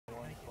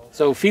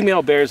So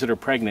female bears that are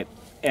pregnant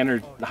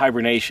enter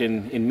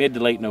hibernation in mid to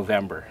late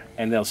November,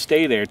 and they'll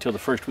stay there till the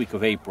first week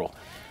of April.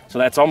 So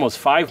that's almost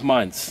 5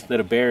 months that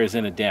a bear is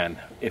in a den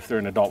if they're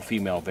an adult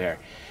female bear.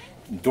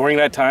 During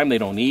that time, they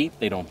don't eat,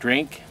 they don't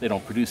drink, they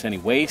don't produce any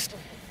waste,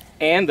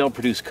 and they'll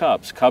produce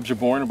cubs. Cubs are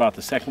born about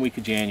the second week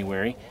of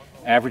January.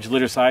 Average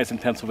litter size in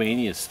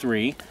Pennsylvania is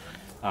 3.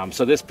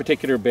 So this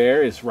particular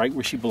bear is right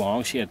where she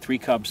belongs. She had 3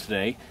 cubs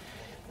today.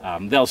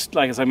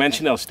 Like as I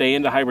mentioned, they'll stay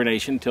into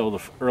hibernation until the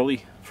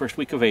first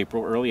week of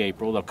April, early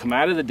April. They'll come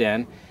out of the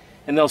den,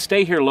 and they'll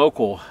stay here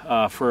local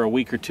for a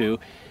week or two,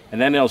 and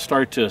then they'll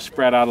start to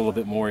spread out a little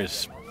bit more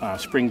as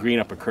spring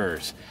green-up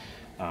occurs.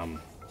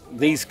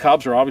 These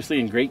cubs are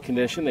obviously in great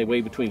condition. They weigh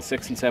between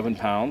 6 and 7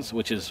 pounds,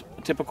 which is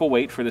a typical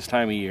weight for this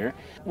time of year.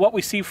 What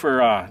we see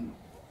for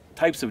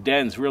types of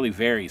dens really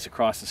varies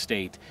across the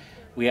state.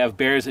 We have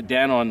bears that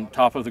den on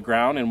top of the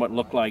ground in what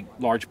look like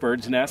large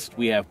birds' nests.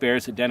 We have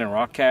bears that den in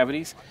rock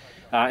cavities.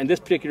 And this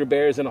particular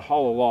bear is in a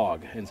hollow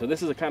log. And so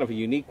this is a kind of a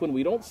unique one.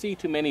 We don't see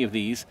too many of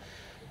these.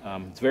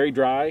 It's very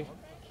dry,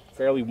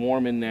 fairly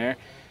warm in there.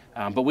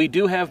 But we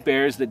do have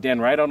bears that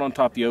den right out on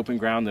top of the open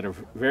ground that are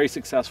very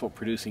successful at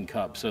producing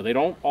cubs. So they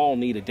don't all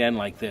need a den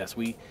like this.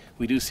 We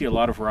do see a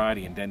lot of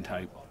variety in den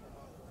type.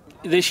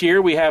 This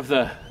year we have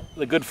the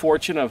good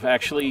fortune of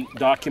actually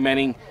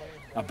documenting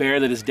a bear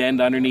that is denned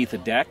underneath a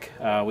deck.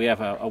 We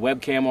have a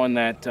webcam on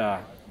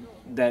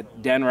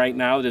that den right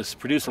now that has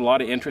produced a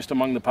lot of interest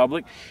among the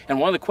public. And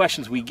one of the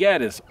questions we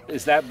get is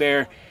that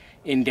bear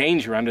in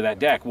danger under that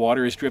deck?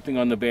 Water is dripping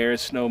on the bear,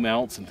 snow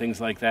melts and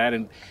things like that.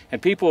 And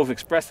people have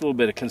expressed a little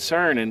bit of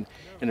concern. And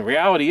the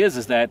reality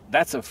is that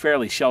that's a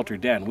fairly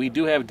sheltered den. We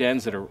do have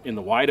dens that are in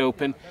the wide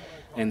open.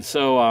 And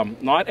so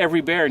not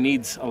every bear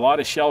needs a lot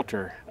of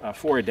shelter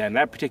for a den.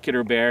 That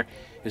particular bear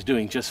is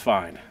doing just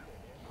fine.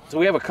 So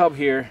we have a cub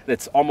here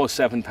that's almost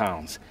 7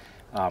 pounds.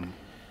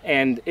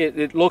 And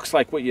it looks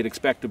like what you'd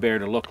expect a bear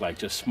to look like,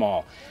 just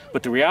small.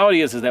 But the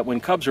reality is that when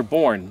cubs are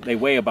born, they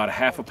weigh about a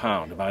half a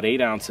pound, about 8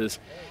 ounces.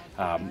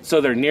 So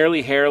they're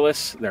nearly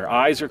hairless, their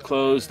eyes are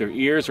closed, their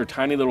ears are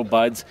tiny little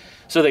buds.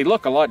 So they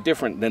look a lot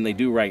different than they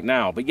do right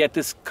now. But yet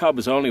this cub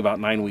is only about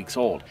 9 weeks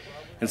old.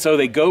 And so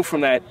they go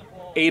from that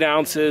 8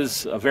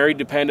 ounces, very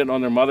dependent on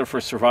their mother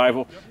for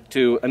survival,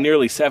 to a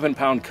nearly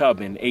 7-pound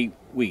cub in 8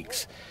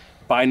 weeks.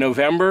 By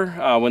November,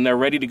 when they're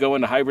ready to go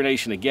into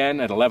hibernation again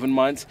at 11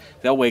 months,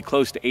 they'll weigh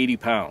close to 80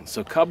 pounds.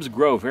 So cubs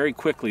grow very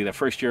quickly the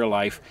first year of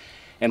life.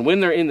 And when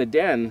they're in the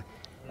den,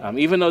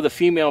 even though the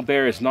female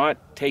bear is not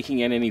taking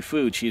in any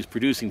food, she is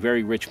producing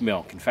very rich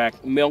milk. In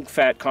fact, milk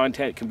fat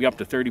content can be up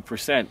to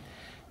 30%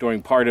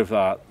 during part of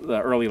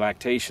the early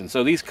lactation.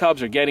 So these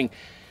cubs are getting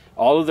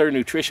all of their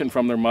nutrition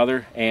from their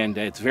mother, and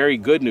it's very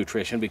good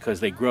nutrition because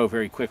they grow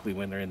very quickly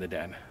when they're in the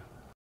den.